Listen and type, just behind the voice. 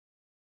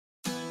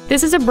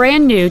This is a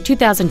brand new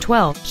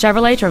 2012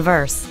 Chevrolet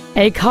Traverse,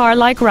 a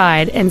car-like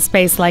ride and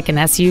space like an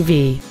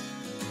SUV.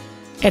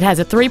 It has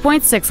a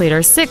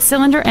 3.6-liter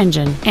six-cylinder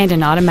engine and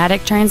an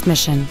automatic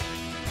transmission.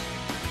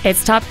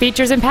 Its top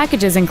features and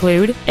packages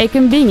include a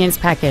convenience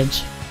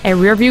package, a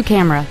rear-view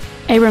camera,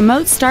 a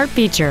remote start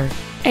feature,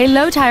 a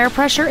low tire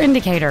pressure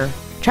indicator,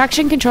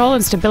 traction control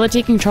and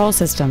stability control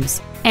systems,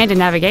 and a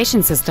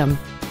navigation system.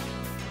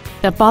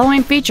 The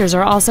following features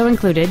are also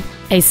included: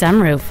 a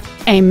sunroof,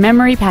 a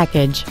memory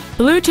package,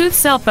 Bluetooth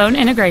cell phone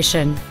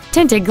integration,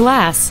 tinted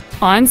glass,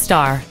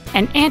 OnStar,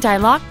 an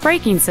anti-lock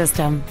braking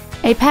system,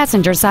 a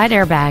passenger side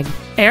airbag,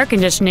 air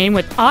conditioning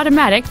with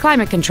automatic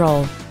climate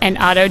control, an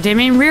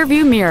auto-dimming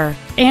rear-view mirror,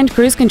 and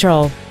cruise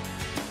control.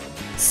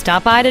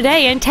 Stop by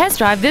today and test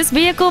drive this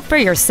vehicle for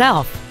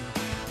yourself.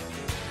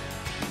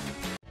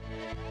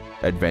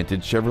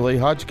 Advantage Chevrolet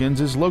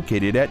Hodgkins is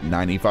located at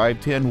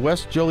 9510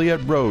 West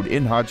Joliet Road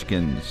in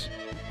Hodgkins.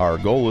 Our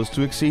goal is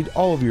to exceed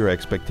all of your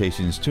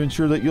expectations to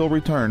ensure that you'll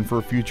return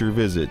for future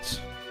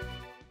visits.